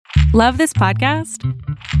Love this podcast?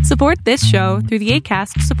 Support this show through the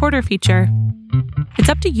Acast supporter feature. It's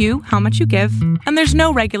up to you how much you give, and there's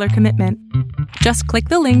no regular commitment. Just click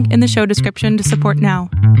the link in the show description to support now.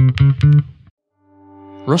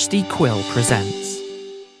 Rusty Quill presents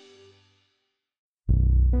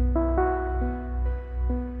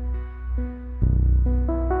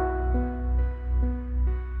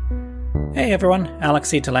Hey everyone, Alex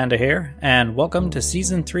C. Talander here, and welcome to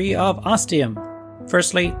Season 3 of Ostium.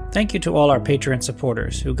 Firstly, thank you to all our Patreon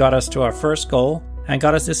supporters who got us to our first goal and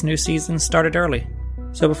got us this new season started early.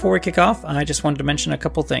 So before we kick off, I just wanted to mention a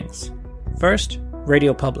couple things. First,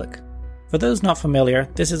 Radio Public. For those not familiar,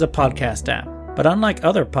 this is a podcast app, but unlike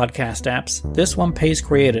other podcast apps, this one pays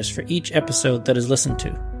creators for each episode that is listened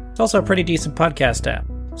to. It's also a pretty decent podcast app,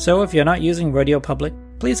 so if you're not using Radio Public,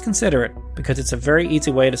 please consider it, because it's a very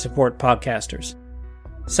easy way to support podcasters.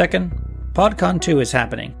 Second, PodCon 2 is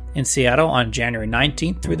happening in Seattle on January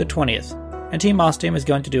 19th through the 20th, and Team Ostium is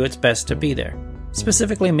going to do its best to be there.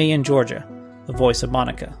 Specifically me and Georgia, the voice of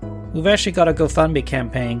Monica. We've actually got a GoFundMe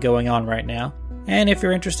campaign going on right now, and if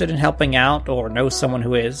you're interested in helping out or know someone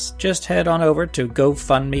who is, just head on over to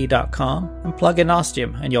gofundme.com and plug in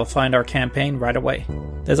Ostium and you'll find our campaign right away.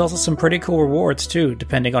 There's also some pretty cool rewards too,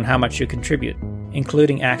 depending on how much you contribute,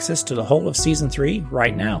 including access to the whole of Season 3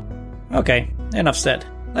 right now. Okay, enough said.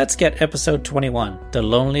 Let's get episode 21, The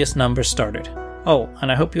Loneliest number, started. Oh, and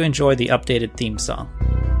I hope you enjoy the updated theme song.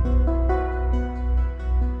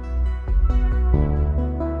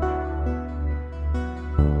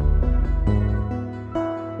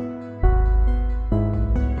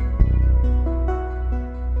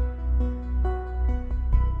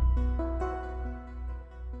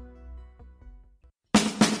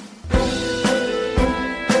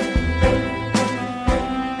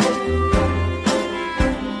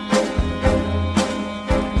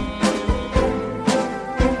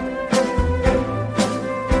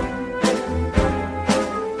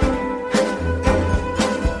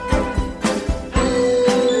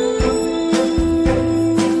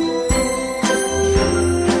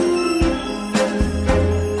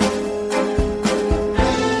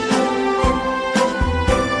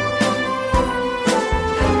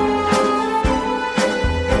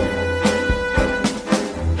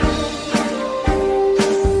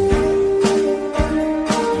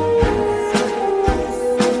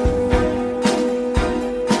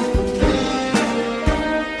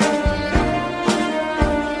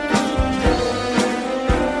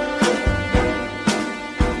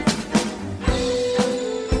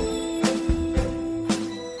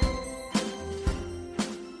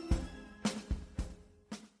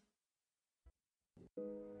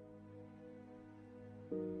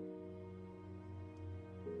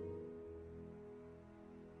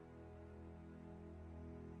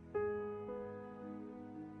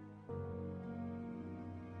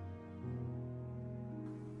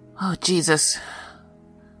 Oh, Jesus.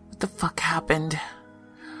 What the fuck happened?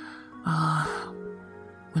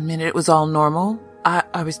 One minute it was all normal.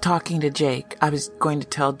 I was talking to Jake. I was going to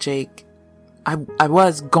tell Jake. I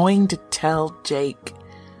was going to tell Jake.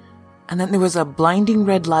 And then there was a blinding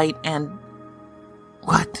red light and...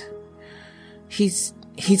 What? He's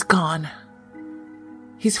gone.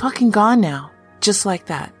 He's fucking gone now. Just like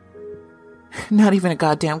that. Not even a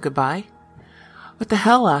goddamn goodbye. What the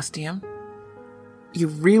hell, Ostium?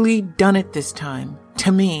 You've really done it this time.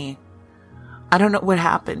 To me. I don't know what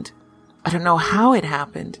happened. I don't know how it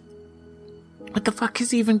happened. What the fuck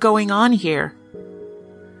is even going on here?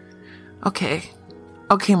 Okay,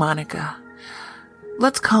 Monica.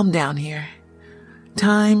 Let's calm down here.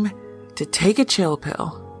 Time to take a chill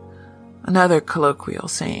pill. Another colloquial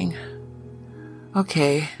saying.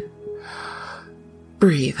 Okay.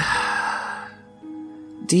 Breathe.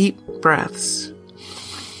 Deep breaths.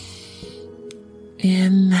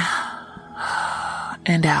 In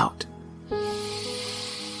and out.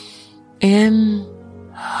 In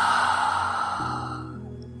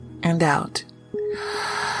and out.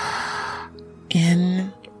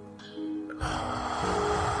 In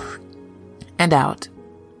and out.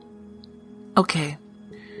 Okay,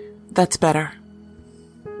 that's better.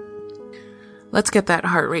 Let's get that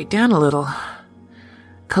heart rate down a little.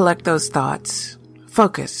 Collect those thoughts.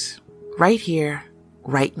 Focus. Right here,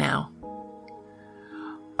 right now.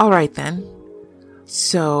 All right then.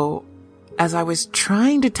 So, as I was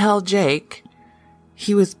trying to tell Jake,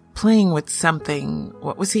 he was playing with something.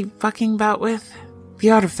 What was he fucking about with? The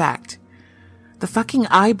artifact. The fucking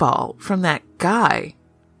eyeball from that guy.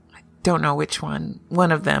 I don't know which one.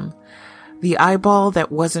 One of them. The eyeball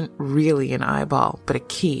that wasn't really an eyeball, but a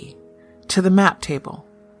key. To the map table.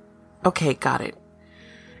 Okay, got it.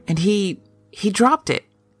 And he dropped it.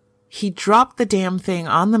 He dropped the damn thing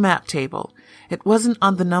on the map table. It wasn't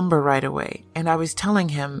on the number right away, and I was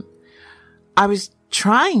trying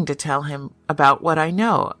to tell him about what I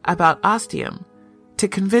know about Ostium, to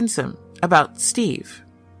convince him about Steve.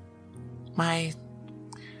 My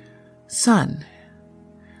son.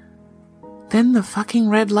 Then the fucking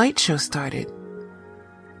red light show started.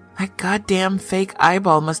 That goddamn fake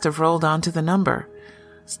eyeball must have rolled onto the number.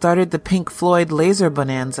 Started the Pink Floyd laser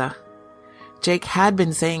bonanza. Jake had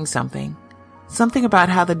been saying something about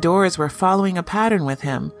how the doors were following a pattern with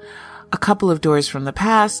him. A couple of doors from the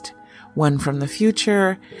past, one from the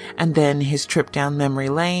future, and then his trip down memory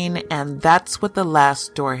lane, and that's what the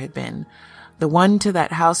last door had been. The one to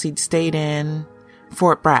that house he'd stayed in,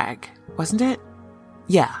 Fort Bragg, wasn't it?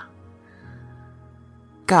 Yeah.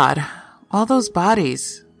 God, all those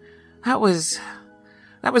bodies. That was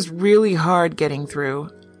really hard getting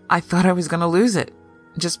through. I thought I was gonna lose it.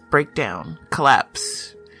 Just break down,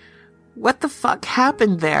 collapse. What the fuck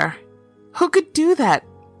happened there? Who could do that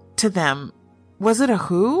to them? Was it a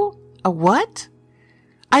who? A what?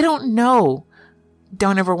 I don't know.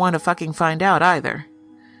 Don't ever want to fucking find out either.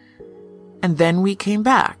 And then we came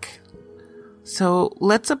back. So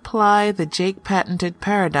let's apply the Jake patented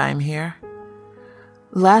paradigm here.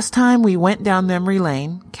 Last time we went down memory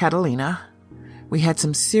lane, Catalina, we had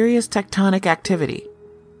some serious tectonic activity.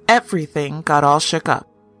 Everything got all shook up.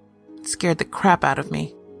 It scared the crap out of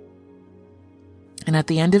me. And at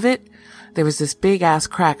the end of it, there was this big ass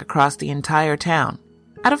crack across the entire town.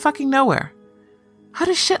 Out of fucking nowhere. How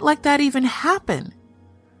does shit like that even happen?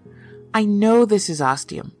 I know this is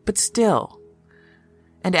Ostium, but still.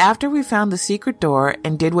 And after we found the secret door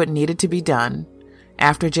and did what needed to be done,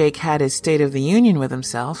 after Jake had his State of the Union with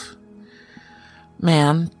himself,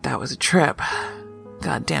 man, that was a trip.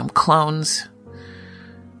 Goddamn clones.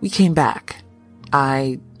 We came back.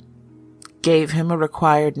 I gave him a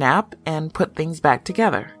required nap and put things back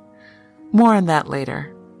together. More on that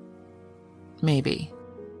later. Maybe.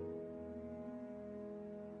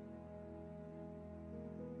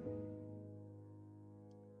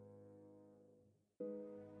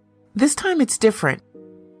 This time it's different.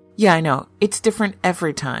 Yeah, I know. It's different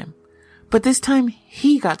every time. But this time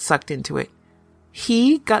he got sucked into it.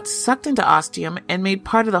 He got sucked into Ostium and made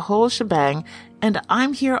part of the whole shebang, and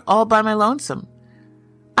I'm here all by my lonesome.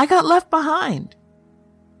 I got left behind.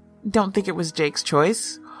 Don't think it was Jake's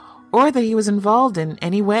choice, or that he was involved in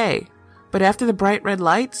any way. But after the bright red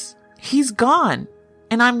lights, he's gone,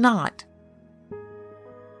 and I'm not.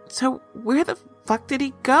 So where the fuck did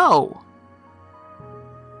he go?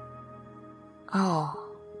 Oh.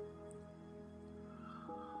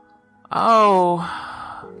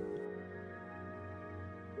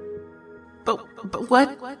 But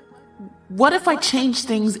what if I changed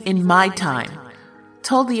things in my time?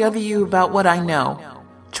 Told the other you about what I know.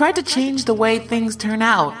 Tried to change the way things turn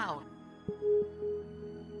out.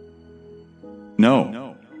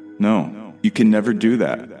 No. You can never do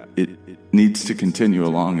that. It needs to continue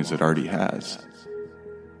along as it already has.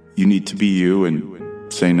 You need to be you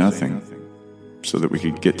and say nothing so that we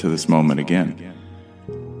could get to this moment again.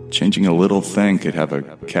 Changing a little thing could have a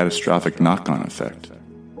catastrophic knock-on effect.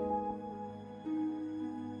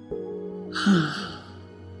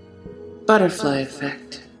 Butterfly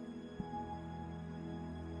effect.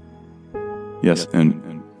 Yes,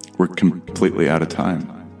 and we're completely out of time.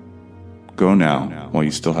 Go now, while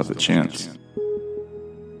you still have the chance.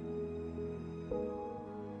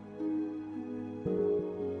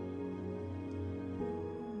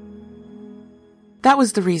 That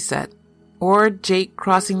was the reset. Or Jake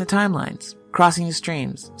crossing the timelines, crossing the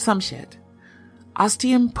streams, some shit.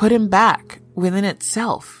 Ostium put him back within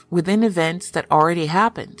itself, within events that already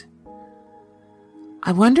happened.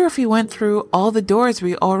 I wonder if he went through all the doors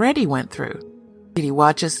we already went through. Did he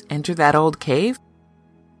watch us enter that old cave?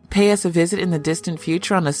 Pay us a visit in the distant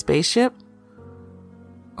future on a spaceship?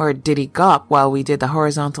 Or did he gawp while we did the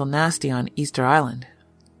horizontal nasty on Easter Island?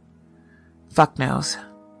 Fuck knows.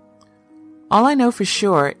 All I know for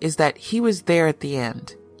sure is that he was there at the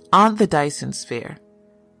end, on the Dyson sphere.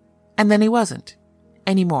 And then he wasn't.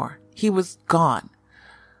 Anymore. He was gone.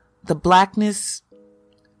 The blackness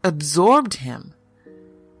absorbed him.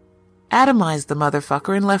 Atomized the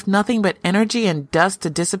motherfucker and left nothing but energy and dust to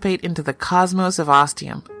dissipate into the cosmos of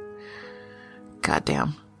Ostium.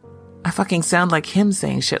 Goddamn. I fucking sound like him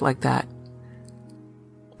saying shit like that.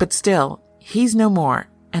 But still, he's no more,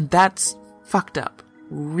 and that's fucked up.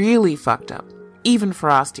 Really fucked up. Even for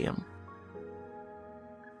Ostium.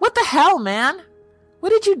 What the hell, man? What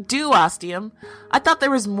did you do, Ostium? I thought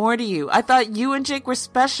there was more to you. I thought you and Jake were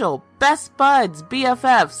special. Best buds,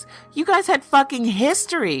 BFFs. You guys had fucking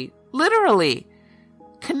history. Literally.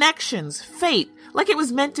 connections, fate, like it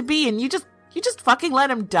was meant to be, and you just fucking let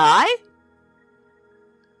him die?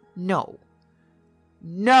 No,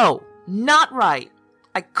 not right.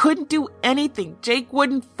 I couldn't do anything. Jake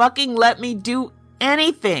wouldn't fucking let me do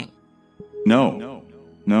anything. No,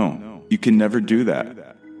 you can never do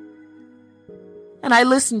that. And I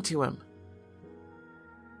listened to him.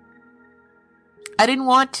 I didn't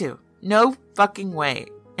want to. No fucking way.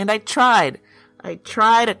 And I tried. I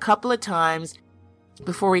tried a couple of times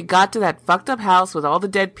before we got to that fucked up house with all the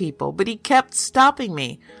dead people, but he kept stopping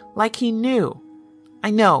me like he knew. I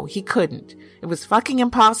know, he couldn't. It was fucking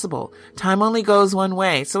impossible. Time only goes one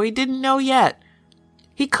way, so he didn't know yet.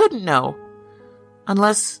 He couldn't know.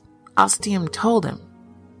 Unless Ostium told him.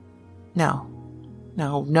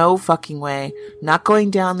 No fucking way. Not going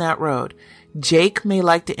down that road. Jake may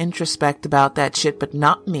like to introspect about that shit, but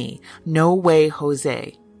not me. No way,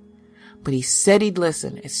 Jose. But he said he'd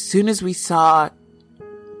listen as soon as we saw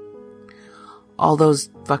all those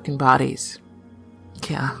fucking bodies.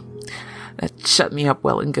 Yeah, that shut me up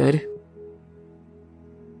well and good.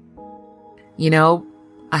 You know,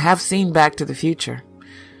 I have seen Back to the Future.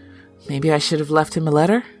 Maybe I should have left him a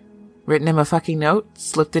letter? Written him a fucking note?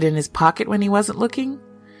 Slipped it in his pocket when he wasn't looking?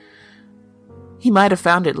 He might have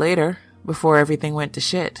found it later, before everything went to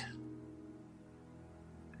shit.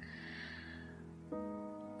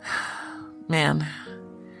 Man,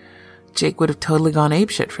 Jake would have totally gone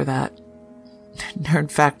apeshit for that.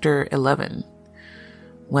 Nerd factor 11.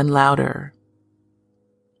 One louder.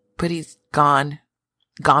 But he's gone.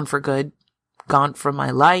 Gone for good. Gone from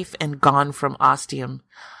my life and gone from Ostium.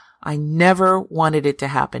 I never wanted it to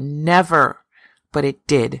happen. Never. But it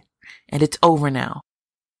did. And it's over now.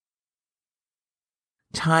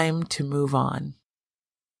 Time to move on.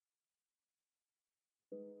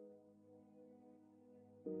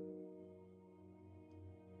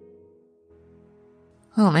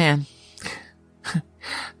 Oh man.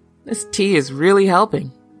 This tea is really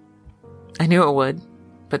helping. I knew it would,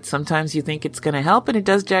 but sometimes you think it's gonna help and it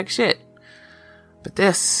does jack shit. But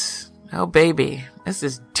this, oh baby, this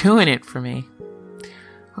is doing it for me.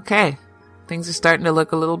 Okay, things are starting to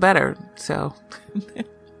look a little better, so...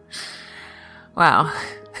 Wow,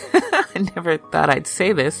 I never thought I'd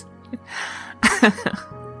say this.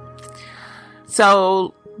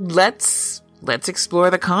 So, let's explore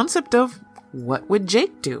the concept of what would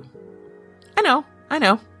Jake do? I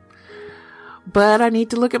know. But I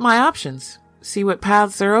need to look at my options, see what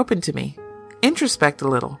paths are open to me, introspect a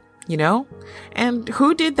little, you know? And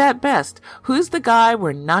who did that best? Who's the guy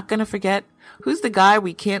we're not gonna forget? Who's the guy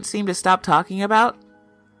we can't seem to stop talking about?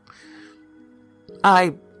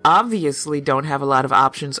 I obviously don't have a lot of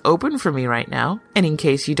options open for me right now, and in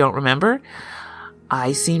case you don't remember,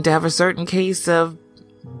 I seem to have a certain case of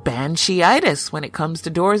banshee-itis when it comes to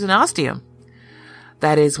doors and ostium.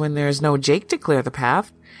 That is, when there's no Jake to clear the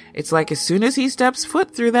path, it's like as soon as he steps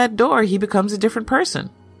foot through that door, he becomes a different person.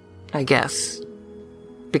 I guess.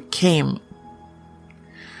 Became.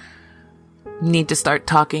 Need to start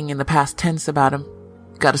talking in the past tense about him.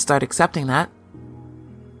 Gotta start accepting that.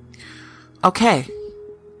 Okay.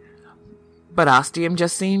 But Ostium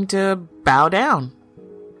just seemed to bow down.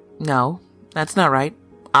 No, that's not right.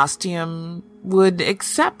 Ostium would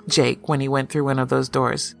accept Jake when he went through one of those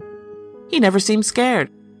doors. He never seemed scared.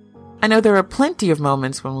 I know there are plenty of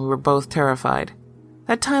moments when we were both terrified.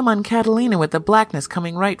 That time on Catalina with the blackness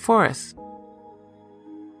coming right for us.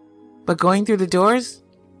 But going through the doors,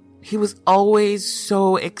 he was always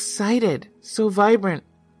so excited, so vibrant,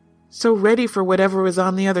 so ready for whatever was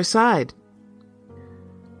on the other side.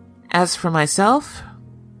 As for myself,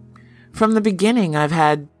 from the beginning I've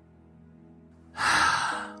had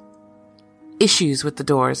issues with the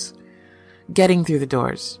doors, getting through the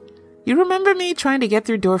doors. You remember me trying to get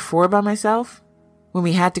through door 4 by myself? When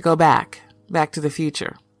we had to go back to the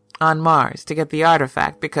future, on Mars to get the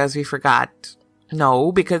artifact because we forgot.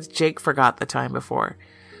 No, because Jake forgot the time before.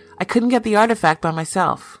 I couldn't get the artifact by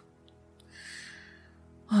myself.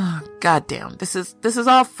 Oh, goddamn, this is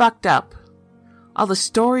all fucked up. All the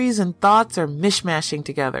stories and thoughts are mishmashing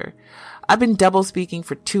together. I've been double speaking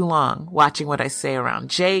for too long, watching what I say around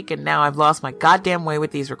Jake, and now I've lost my goddamn way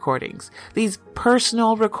with these recordings. These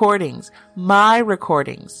personal recordings. My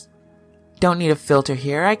recordings. Don't need a filter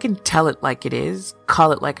here. I can tell it like it is,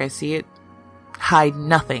 call it like I see it, hide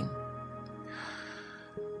nothing.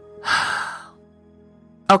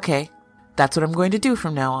 Okay, that's what I'm going to do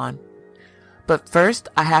from now on. But first,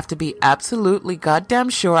 I have to be absolutely goddamn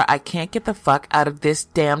sure I can't get the fuck out of this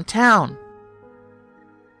damn town.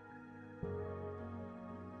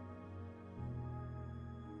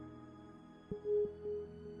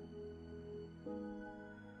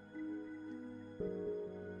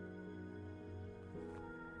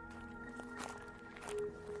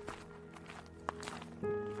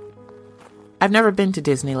 I've never been to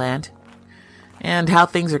Disneyland. And how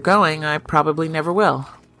things are going, I probably never will.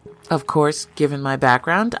 Of course, given my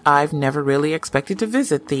background, I've never really expected to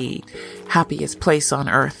visit the happiest place on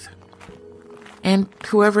earth. And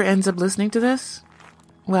whoever ends up listening to this,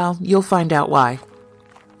 well, you'll find out why.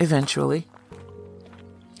 Eventually.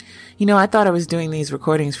 I thought I was doing these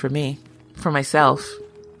recordings for me, for myself.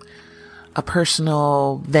 A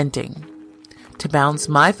personal venting. To bounce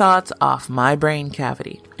my thoughts off my brain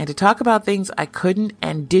cavity. And to talk about things I couldn't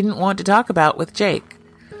and didn't want to talk about with Jake.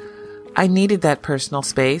 I needed that personal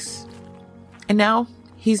space. And now,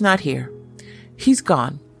 he's not here. He's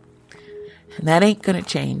gone. And that ain't gonna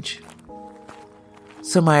change.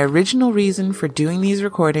 So my original reason for doing these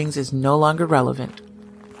recordings is no longer relevant.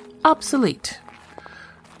 Obsolete.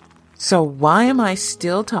 So why am I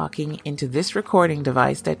still talking into this recording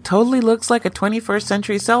device that totally looks like a 21st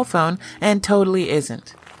century cell phone and totally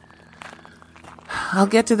isn't? I'll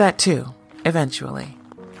get to that too, eventually.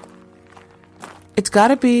 It's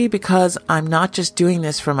gotta be because I'm not just doing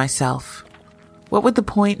this for myself. What would the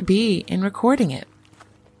point be in recording it?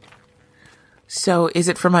 So is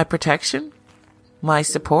it for my protection? My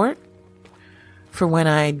support? For when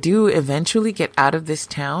I do eventually get out of this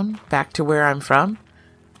town, back to where I'm from?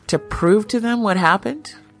 To prove to them what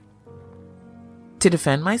happened? To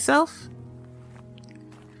defend myself?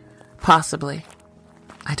 Possibly.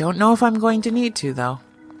 I don't know if I'm going to need to, though.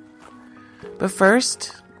 But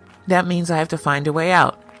first, that means I have to find a way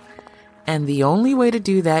out. And the only way to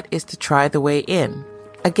do that is to try the way in.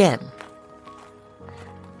 Again.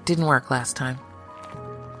 Didn't work last time.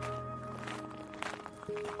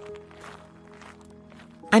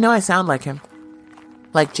 I know I sound like him.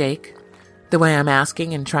 Like Jake. The way I'm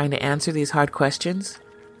asking and trying to answer these hard questions.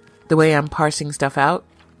 The way I'm parsing stuff out.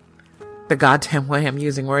 The goddamn way I'm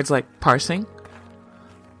using words like parsing.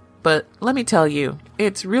 But let me tell you,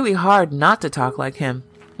 it's really hard not to talk like him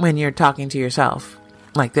when you're talking to yourself.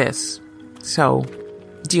 Like this. So,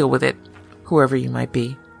 deal with it, whoever you might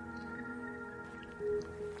be.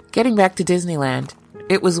 Getting back to Disneyland,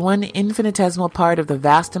 it was one infinitesimal part of the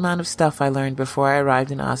vast amount of stuff I learned before I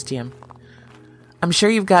arrived in Ostium. I'm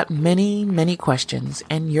sure you've got many, many questions,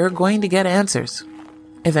 and you're going to get answers.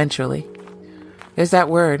 Eventually. There's that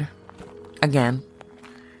word. Again.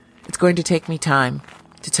 It's going to take me time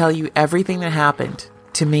to tell you everything that happened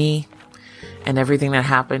to me and everything that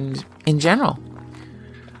happened in general.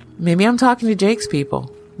 Maybe I'm talking to Jake's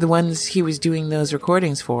people, the ones he was doing those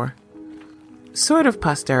recordings for. Sort of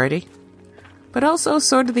posterity, but also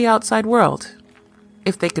sort of the outside world,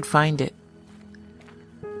 if they could find it.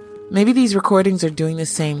 Maybe these recordings are doing the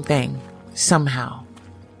same thing, somehow.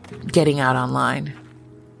 Getting out online.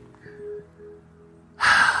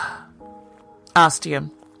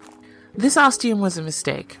 Ostium. This Ostium was a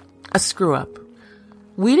mistake. A screw-up.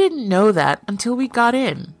 We didn't know that until we got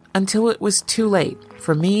in. Until it was too late.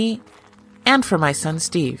 For me, and for my son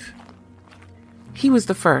Steve. He was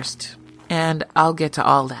the first, and I'll get to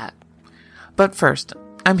all that. But first,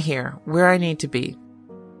 I'm here, where I need to be.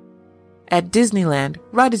 At Disneyland,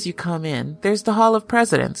 right as you come in, there's the Hall of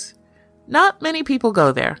Presidents. Not many people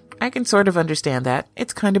go there. I can sort of understand that.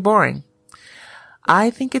 It's kind of boring. I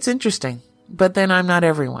think it's interesting, but then I'm not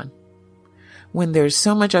everyone. When there's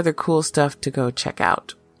so much other cool stuff to go check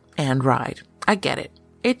out and ride. I get it.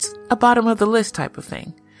 It's a bottom of the list type of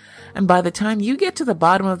thing. And by the time you get to the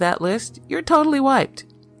bottom of that list, you're totally wiped.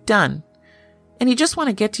 Done. And you just want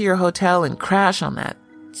to get to your hotel and crash on that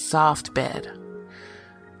soft bed.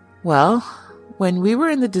 Well, when we were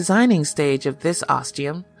in the designing stage of this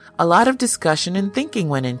Ostium, a lot of discussion and thinking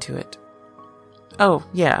went into it. Oh,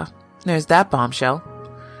 yeah, there's that bombshell.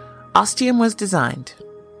 Ostium was designed.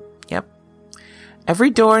 Yep.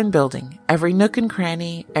 Every door and building, every nook and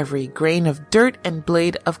cranny, every grain of dirt and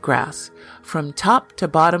blade of grass, from top to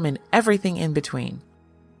bottom and everything in between.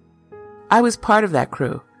 I was part of that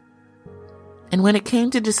crew. And when it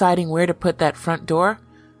came to deciding where to put that front door,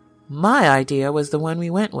 my idea was the one we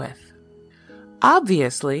went with.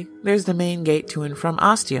 Obviously, there's the main gate to and from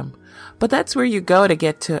Ostium, but that's where you go to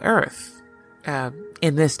get to Earth,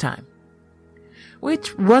 in this time.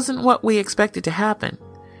 Which wasn't what we expected to happen.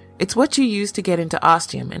 It's what you use to get into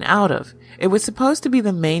Ostium and out of. It was supposed to be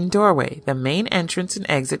the main doorway, the main entrance and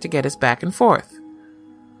exit to get us back and forth.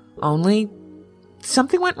 Only,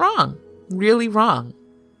 something went wrong. Really wrong.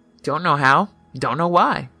 Don't know how, don't know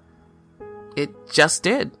why. It just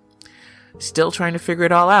did. Still trying to figure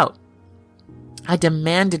it all out. I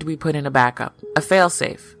demanded we put in a backup, a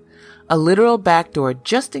failsafe, a literal back door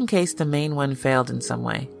just in case the main one failed in some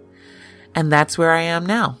way. And that's where I am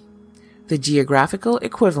now. The geographical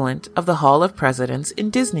equivalent of the Hall of Presidents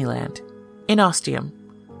in Disneyland, in Ostium,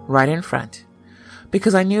 right in front.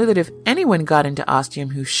 because I knew that if anyone got into Ostium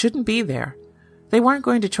who shouldn't be there, they weren't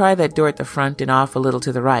going to try that door at the front and off a little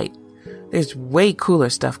to the right. There's way cooler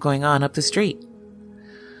stuff going on up the street.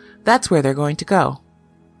 That's where they're going to go.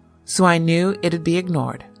 So I knew it'd be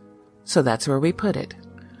ignored. So that's where we put it.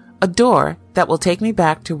 A door that will take me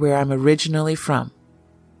back to where I'm originally from.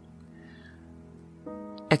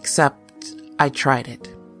 Except I tried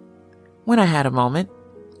it. When I had a moment,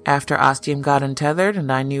 after Ostium got untethered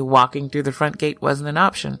and I knew walking through the front gate wasn't an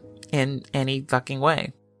option in any fucking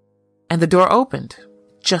way. And the door opened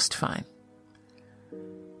just fine.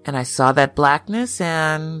 And I saw that blackness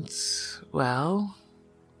and, well,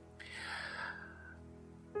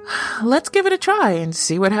 let's give it a try and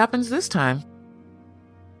see what happens this time.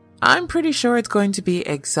 I'm pretty sure it's going to be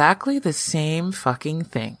exactly the same fucking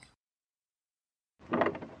thing.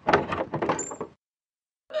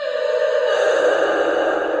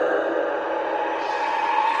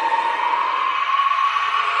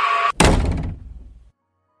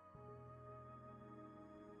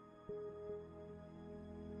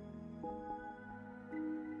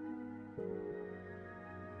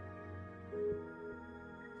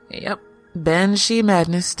 Yep, Banshee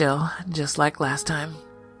madness still, just like last time.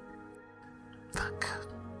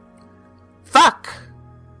 Fuck!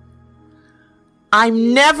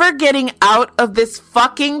 I'm never getting out of this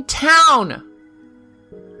fucking town!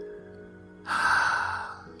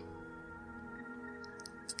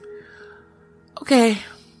 Okay,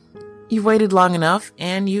 you've waited long enough,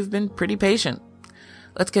 and you've been pretty patient.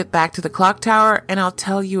 Let's get back to the clock tower, and I'll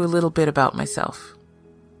tell you a little bit about myself.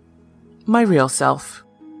 My real self.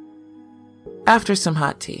 After some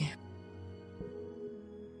hot tea.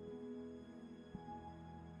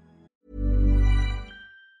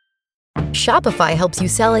 Shopify helps you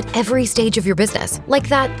sell at every stage of your business. Like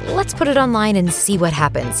that, let's put it online and see what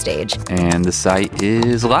happens stage. And the site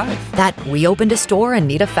is live. That we opened a store and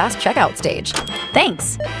need a fast checkout stage.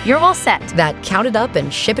 Thanks. You're all set. That count it up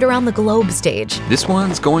and ship it around the globe stage. This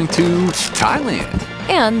one's going to Thailand.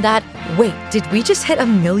 And that, wait, did we just hit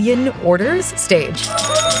 1 million orders stage?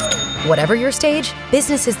 Whatever your stage,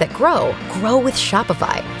 businesses that grow with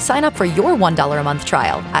Shopify. Sign up for your $1 a month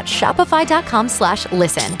trial at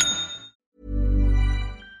shopify.com/listen.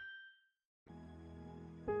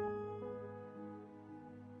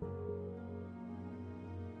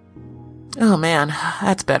 Oh man,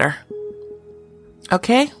 that's better.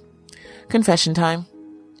 Okay, confession time.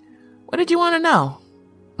 What did you want to know?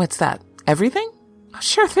 What's that? Everything?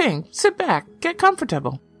 Sure thing. Sit back, get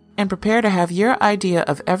comfortable, and prepare to have your idea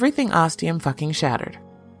of everything Ostium fucking shattered.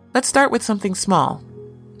 Let's start with something small.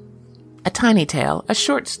 A tiny tale, a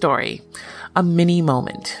short story, a mini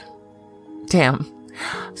moment. Damn.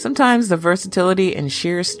 Sometimes the versatility and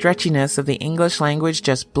sheer stretchiness of the English language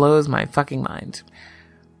just blows my fucking mind.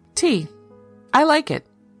 Tea. I like it.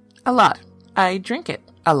 A lot. I drink it.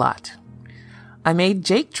 A lot. I made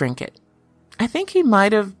Jake drink it. I think he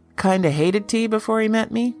might have kinda hated tea before he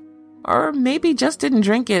met me. Or maybe just didn't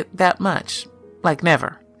drink it that much. Like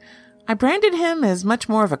never. I branded him as much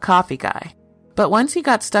more of a coffee guy. But once he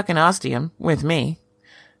got stuck in Ostium, with me,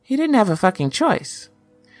 he didn't have a fucking choice.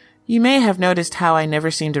 You may have noticed how I never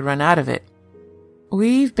seem to run out of it.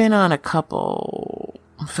 We've been on a couple...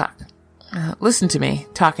 listen to me,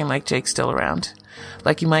 talking like Jake's still around.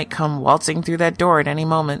 Like you might come waltzing through that door at any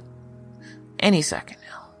moment. Any second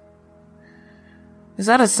now. Is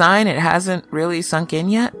that a sign it hasn't really sunk in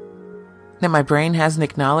yet? That my brain hasn't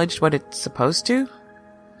acknowledged what it's supposed to?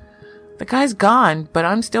 The guy's gone, but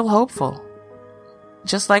I'm still hopeful.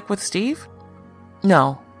 Just like with Steve?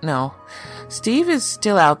 No. Steve is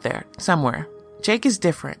still out there, somewhere. Jake is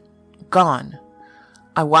different. Gone.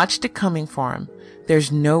 I watched it coming for him.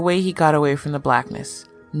 There's no way he got away from the blackness.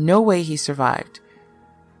 No way he survived.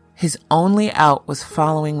 His only out was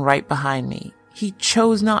following right behind me. He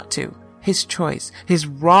chose not to. His choice. His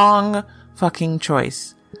wrong fucking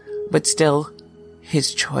choice. But still,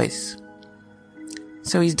 his choice.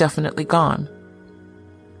 So he's definitely gone.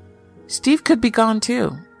 Steve could be gone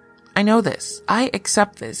too. I know this. I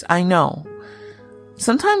accept this. I know.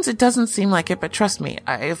 Sometimes it doesn't seem like it, but trust me,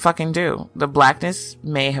 I fucking do. The blackness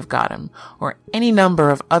may have got him, or any number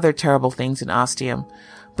of other terrible things in Ostium.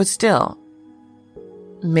 But still,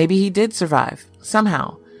 maybe he did survive,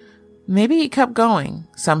 somehow. Maybe he kept going,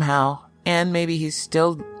 somehow, and maybe he's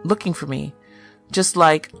still looking for me, just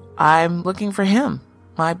like I'm looking for him,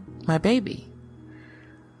 my baby.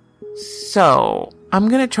 So, I'm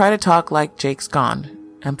gonna try to talk like Jake's gone.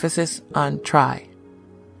 Emphasis on try.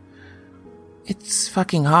 It's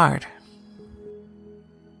fucking hard.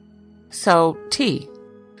 So, tea.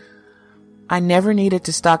 I never needed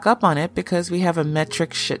to stock up on it because we have a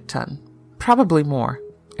metric shit ton. Probably more.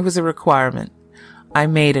 It was a requirement. I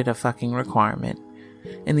made it a fucking requirement.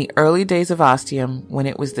 In the early days of Ostium, when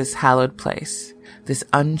it was this hallowed place, this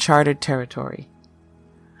uncharted territory.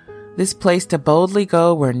 This place to boldly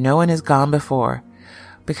go where no one has gone before,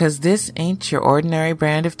 because this ain't your ordinary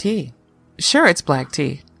brand of tea. Sure, it's black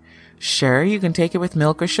tea. Sure, you can take it with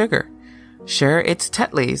milk or sugar. Sure, it's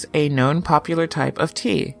Tetley's, a known popular type of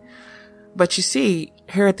tea. But you see,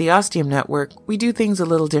 here at the Ostium Network, we do things a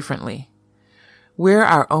little differently. We're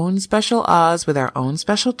our own special Oz with our own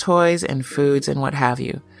special toys and foods and what have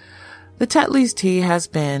you. The Tetley's tea has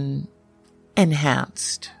been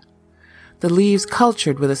enhanced. The leaves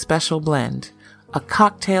cultured with a special blend, a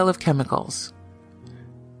cocktail of chemicals.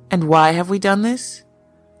 And why have we done this?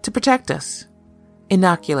 To protect us,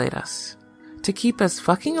 inoculate us, to keep us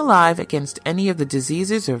fucking alive against any of the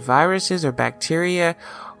diseases or viruses or bacteria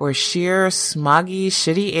or sheer smoggy,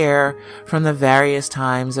 shitty air from the various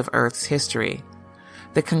times of Earth's history.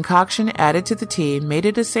 The concoction added to the tea made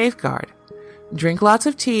it a safeguard. Drink lots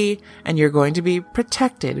of tea and you're going to be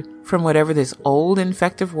protected from whatever this old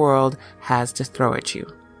infective world has to throw at you.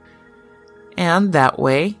 And that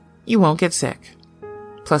way, you won't get sick.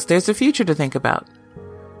 Plus, there's the future to think about.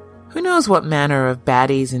 Who knows what manner of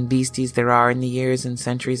baddies and beasties there are in the years and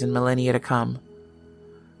centuries and millennia to come?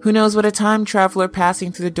 Who knows what a time traveler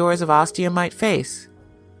passing through the doors of Ostium might face?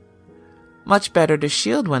 Much better to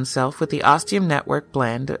shield oneself with the Ostium Network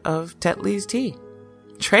blend of Tetley's tea.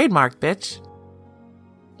 Trademark, bitch.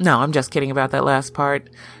 No, I'm just kidding about that last part.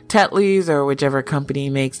 Tetley's, or whichever company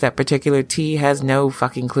makes that particular tea, has no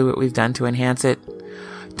fucking clue what we've done to enhance it.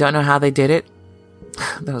 Don't know how they did it.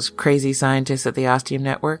 Those crazy scientists at the Ostium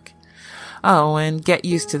Network. Oh, and get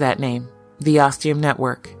used to that name, the Ostium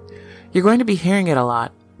Network. You're going to be hearing it a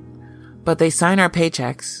lot. But they sign our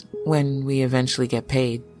paychecks when we eventually get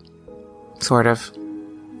paid. Sort of.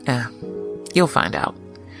 You'll find out.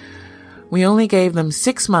 We only gave them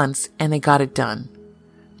 6 months and they got it done.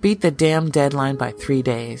 Beat the damn deadline by 3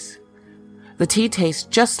 days. The tea tastes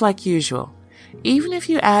just like usual, even if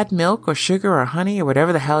you add milk or sugar or honey or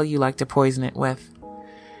whatever the hell you like to poison it with.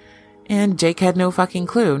 And Jake had no fucking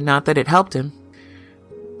clue, not that it helped him.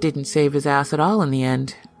 Didn't save his ass at all in the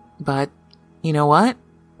end. But, you know what?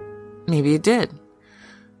 Maybe it did.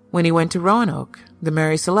 When he went to Roanoke, the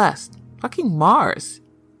Mary Celeste, fucking Mars,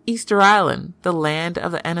 Easter Island, the land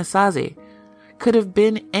of the Anasazi, could have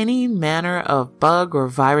been any manner of bug or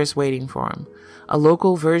virus waiting for him, a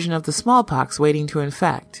local version of the smallpox waiting to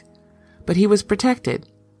infect. But he was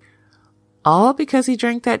protected. All because he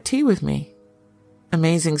drank that tea with me.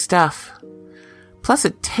 Amazing stuff. Plus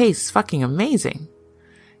it tastes fucking amazing.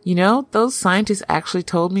 You know, those scientists actually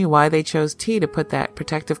told me why they chose tea to put that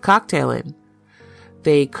protective cocktail in.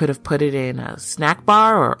 They could have put it in a snack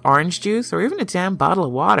bar or orange juice or even a damn bottle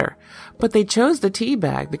of water. But they chose the tea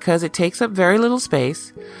bag because it takes up very little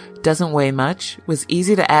space, doesn't weigh much, was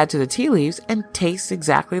easy to add to the tea leaves, and tastes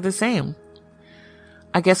exactly the same.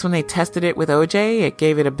 I guess when they tested it with OJ, it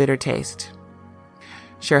gave it a bitter taste.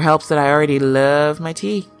 Sure helps that I already love my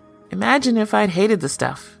tea. Imagine if I'd hated the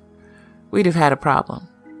stuff. We'd have had a problem.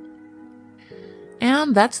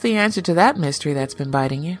 And that's the answer to that mystery that's been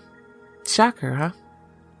biting you. Shocker, huh?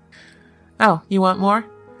 Oh, you want more?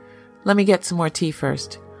 Let me get some more tea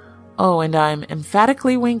first. Oh, and I'm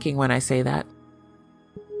emphatically winking when I say that.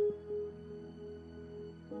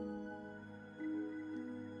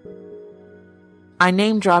 I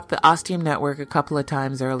name-dropped the Ostium Network a couple of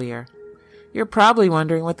times earlier. You're probably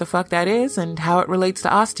wondering what the fuck that is and how it relates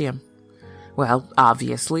to Ostium. Well,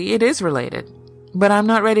 obviously, it is related. But I'm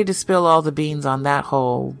not ready to spill all the beans on that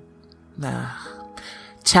whole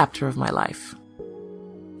chapter of my life.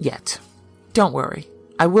 Yet. Don't worry.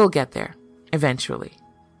 I will get there. Eventually.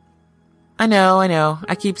 I know.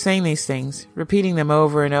 I keep saying these things, repeating them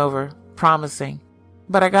over and over, promising.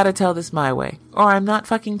 But I gotta tell this my way, or I'm not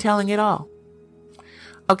fucking telling it all.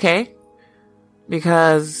 Okay?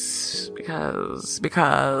 Because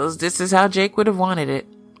this is how Jake would have wanted it.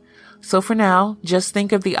 So for now, just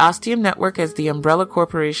think of the Ostium Network as the umbrella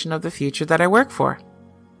corporation of the future that I work for.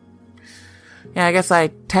 Yeah, I guess I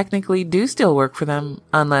technically do still work for them,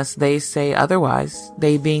 unless they say otherwise,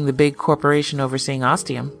 they being the big corporation overseeing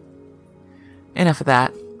Ostium. Enough of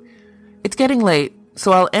that. It's getting late,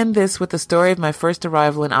 so I'll end this with the story of my first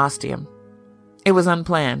arrival in Ostium. It was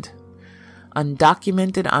unplanned.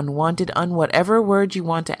 Undocumented, unwanted, whatever word you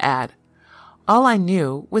want to add. All I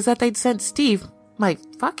knew was that they'd sent Steve, my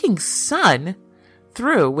fucking son,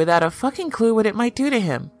 through without a fucking clue what it might do to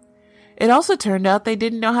him. It also turned out they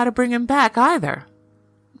didn't know how to bring him back either.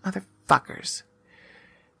 Motherfuckers.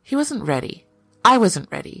 He wasn't ready. I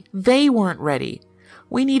wasn't ready. They weren't ready.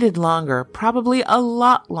 We needed longer, probably a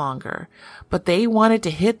lot longer, but they wanted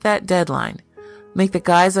to hit that deadline. Make the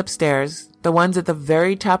guys upstairs, the ones at the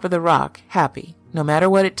very top of the rock, happy, no matter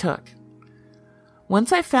what it took.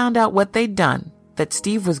 Once I found out what they'd done, that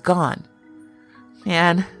Steve was gone,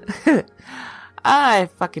 man, I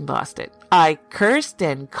fucking lost it. I cursed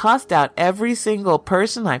and cussed out every single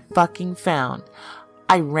person I fucking found.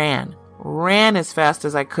 I ran as fast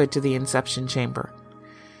as I could to the Inception chamber.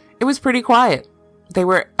 It was pretty quiet. They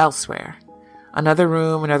were elsewhere. Another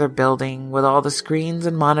room, another building, with all the screens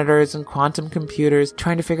and monitors and quantum computers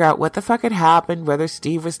trying to figure out what the fuck had happened, whether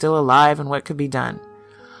Steve was still alive, and what could be done.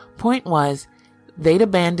 Point was, they'd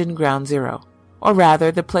abandoned Ground Zero. Or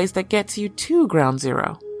rather, the place that gets you to Ground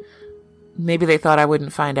Zero. Maybe they thought I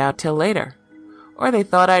wouldn't find out till later. Or they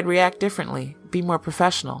thought I'd react differently, be more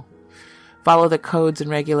professional, follow the codes and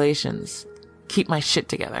regulations, keep my shit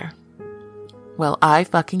together. Well, I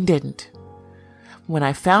fucking didn't. When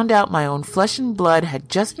I found out my own flesh and blood had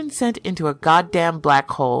just been sent into a goddamn black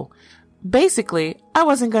hole, basically, I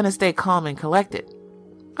wasn't going to stay calm and collected.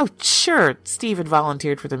 Oh, sure, Steve had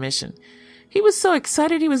volunteered for the mission. He was so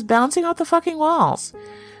excited he was bouncing off the fucking walls.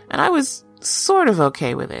 And I was sort of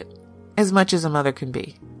okay with it. As much as a mother can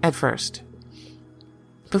be, at first.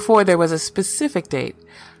 Before there was a specific date,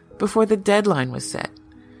 before the deadline was set.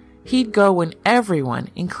 He'd go when everyone,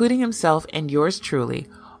 including himself and yours truly,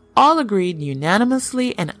 all agreed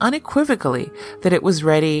unanimously and unequivocally that it was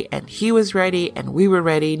ready, and he was ready, and we were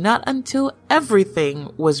ready, not until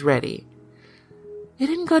everything was ready. It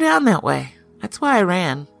didn't go down that way. That's why I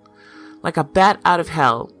ran. Like a bat out of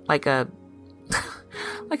hell. Like a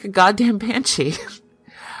goddamn banshee.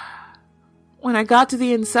 When I got to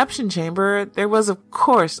the Inception chamber, there was of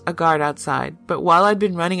course a guard outside, but while I'd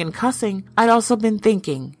been running and cussing, I'd also been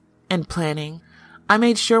thinking and planning. I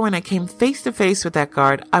made sure when I came face to face with that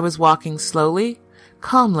guard, I was walking slowly,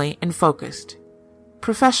 calmly, and focused.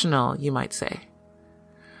 Professional, you might say.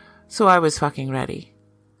 So I was fucking ready.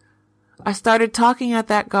 I started talking at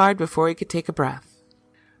that guard before he could take a breath.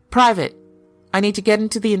 Private, I need to get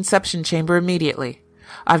into the Inception chamber immediately.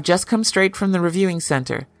 I've just come straight from the reviewing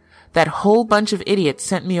center. That whole bunch of idiots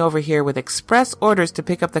sent me over here with express orders to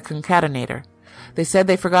pick up the concatenator. They said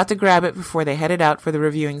they forgot to grab it before they headed out for the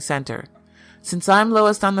reviewing center. Since I'm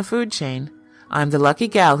lowest on the food chain, I'm the lucky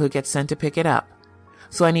gal who gets sent to pick it up.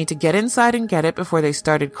 So I need to get inside and get it before they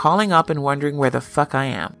started calling up and wondering where the fuck I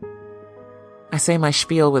am. I say my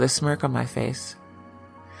spiel with a smirk on my face.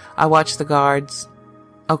 I watch the guards,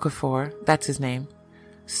 Okafor, that's his name,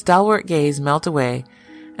 stalwart gaze melt away,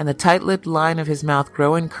 and the tight-lipped line of his mouth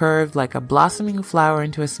grow and curve like a blossoming flower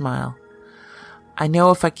into a smile. I know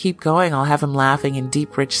if I keep going, I'll have him laughing in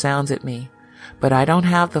deep, rich sounds at me, but I don't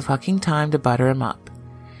have the fucking time to butter him up.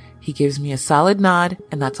 He gives me a solid nod,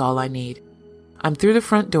 and that's all I need. I'm through the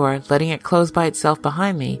front door, letting it close by itself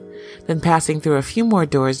behind me, then passing through a few more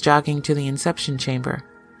doors, jogging to the Inception chamber.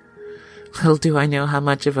 Little do I know how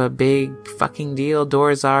much of a big fucking deal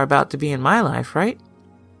doors are about to be in my life, right?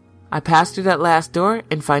 I pass through that last door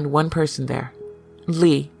and find one person there.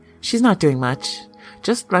 Lee. She's not doing much.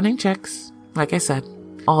 Just running checks. Like I said,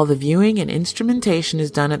 all the viewing and instrumentation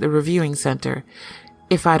is done at the reviewing center.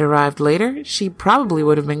 If I'd arrived later, she probably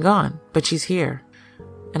would have been gone. But she's here.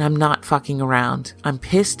 And I'm not fucking around. I'm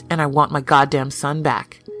pissed and I want my goddamn son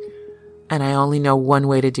back. And I only know one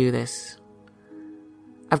way to do this.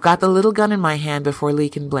 I've got the little gun in my hand before Lee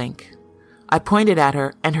can blink. I point it at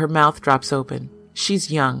her and her mouth drops open. She's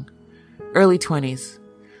young. Early 20s.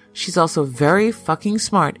 She's also very fucking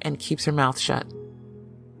smart and keeps her mouth shut.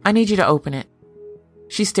 I need you to open it.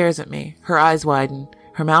 She stares at me. Her eyes widen.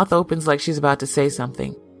 Her mouth opens like she's about to say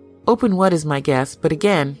something. Open what is my guess, but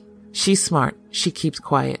again, she's smart. She keeps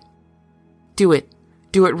quiet. Do it.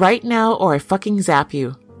 Do it right now or I fucking zap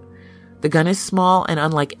you. The gun is small and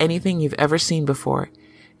unlike anything you've ever seen before.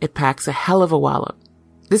 It packs a hell of a wallop.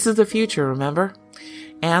 This is the future, remember?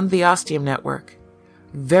 And the Ostium network.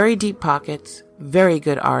 Very deep pockets, very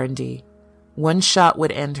good R&D. One shot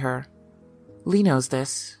would end her. Lee knows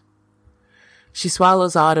this. She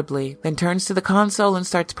swallows audibly, then turns to the console and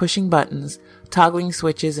starts pushing buttons, toggling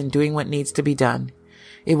switches and doing what needs to be done.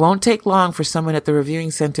 It won't take long for someone at the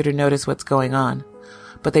reviewing center to notice what's going on,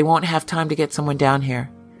 but they won't have time to get someone down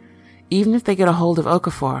here. Even if they get a hold of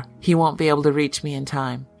Okafor, he won't be able to reach me in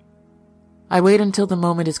time. I wait until the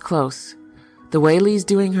moment is close. The way Lee's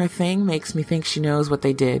doing her thing makes me think she knows what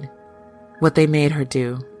they did. What they made her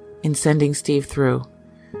do, in sending Steve through.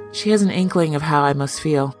 She has an inkling of how I must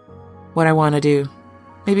feel. What I want to do.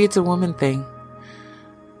 Maybe it's a woman thing.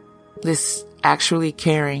 This actually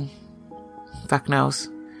caring. Fuck knows.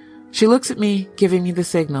 She looks at me, giving me the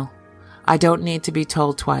signal. I don't need to be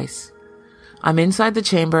told twice. I'm inside the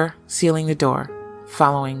chamber, sealing the door,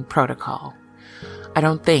 following protocol. I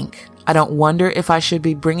don't wonder if I should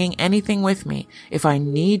be bringing anything with me, if I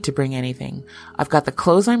need to bring anything. I've got the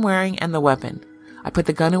clothes I'm wearing and the weapon. I put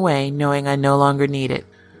the gun away, knowing I no longer need it.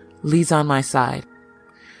 Lee's on my side.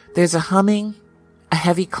 There's a humming, a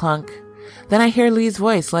heavy clunk. Then I hear Lee's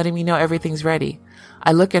voice letting me know everything's ready.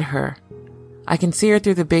 I look at her. I can see her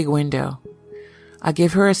through the big window. I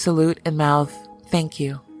give her a salute and mouth, "Thank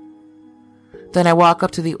you." Then I walk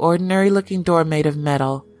up to the ordinary-looking door made of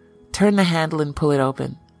metal, turn the handle and pull it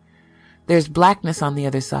open. There's blackness on the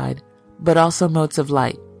other side, but also motes of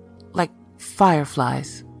light, like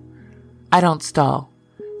fireflies. I don't stall,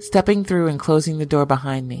 stepping through and closing the door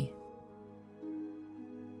behind me.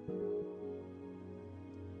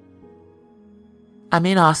 I'm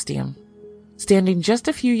in Ostium, standing just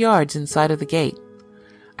a few yards inside of the gate.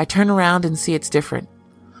 I turn around and see it's different.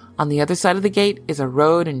 On the other side of the gate is a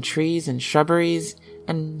road and trees and shrubberies,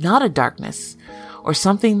 and not a darkness, or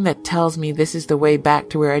something that tells me this is the way back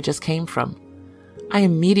to where I just came from. I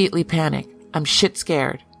immediately panic. I'm shit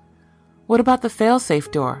scared. What about the fail-safe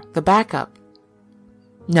door, the backup?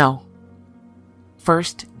 No.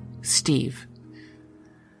 First, Steve.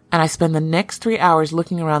 And I spend the next 3 hours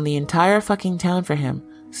looking around the entire fucking town for him,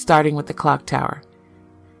 starting with the clock tower.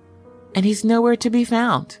 And he's nowhere to be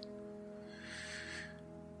found.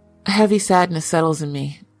 A heavy sadness settles in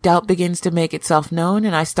me. Doubt begins to make itself known,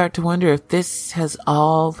 and I start to wonder if this has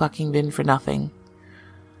all fucking been for nothing.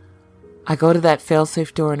 I go to that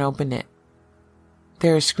fail-safe door and open it.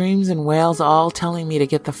 There are screams and wails all telling me to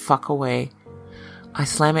get the fuck away. I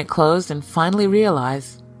slam it closed and finally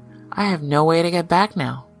realize I have no way to get back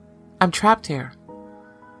now. I'm trapped here.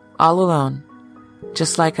 All alone.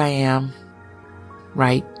 Just like I am.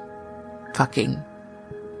 Right fucking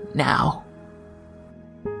now.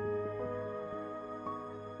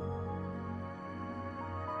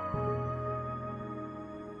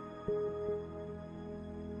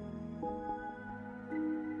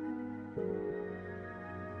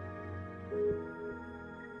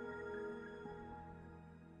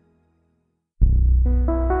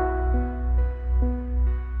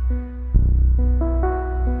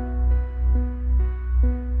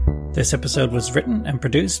 This episode was written and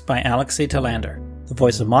produced by Alexei Talander. The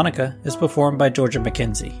voice of Monica is performed by Georgia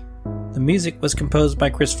McKenzie. The music was composed by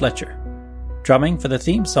Chris Fletcher. Drumming for the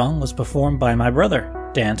theme song was performed by my brother,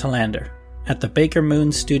 Dan Talander, at the Baker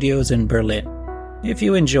Moon Studios in Berlin. If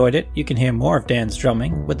you enjoyed it, you can hear more of Dan's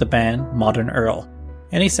drumming with the band Modern Earl.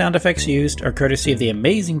 Any sound effects used are courtesy of the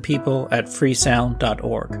amazing people at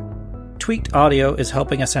freesound.org. Tweaked Audio is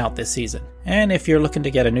helping us out this season, and if you're looking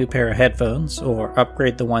to get a new pair of headphones or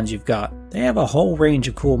upgrade the ones you've got, they have a whole range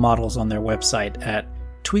of cool models on their website at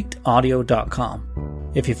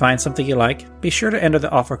tweakedaudio.com. If you find something you like, be sure to enter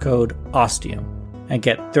the offer code OSTIUM and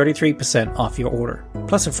get 33% off your order,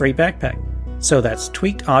 plus a free backpack. So that's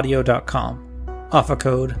tweakedaudio.com, offer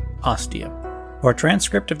code OSTIUM. For a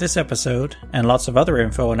transcript of this episode and lots of other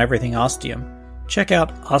info on everything Ostium, check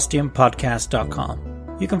out ostiumpodcast.com.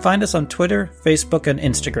 You can find us on Twitter, Facebook, and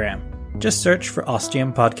Instagram. Just search for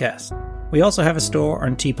Ostium Podcast. We also have a store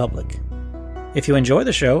on TeePublic. If you enjoy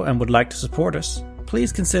the show and would like to support us,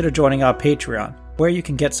 please consider joining our Patreon, where you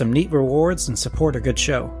can get some neat rewards and support a good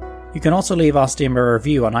show. You can also leave Ostium a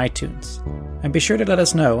review on iTunes. And be sure to let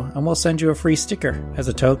us know, and we'll send you a free sticker as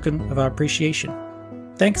a token of our appreciation.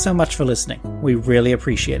 Thanks so much for listening. We really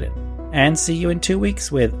appreciate it. And see you in 2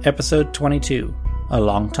 weeks with episode 22, A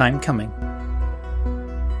Long Time Coming.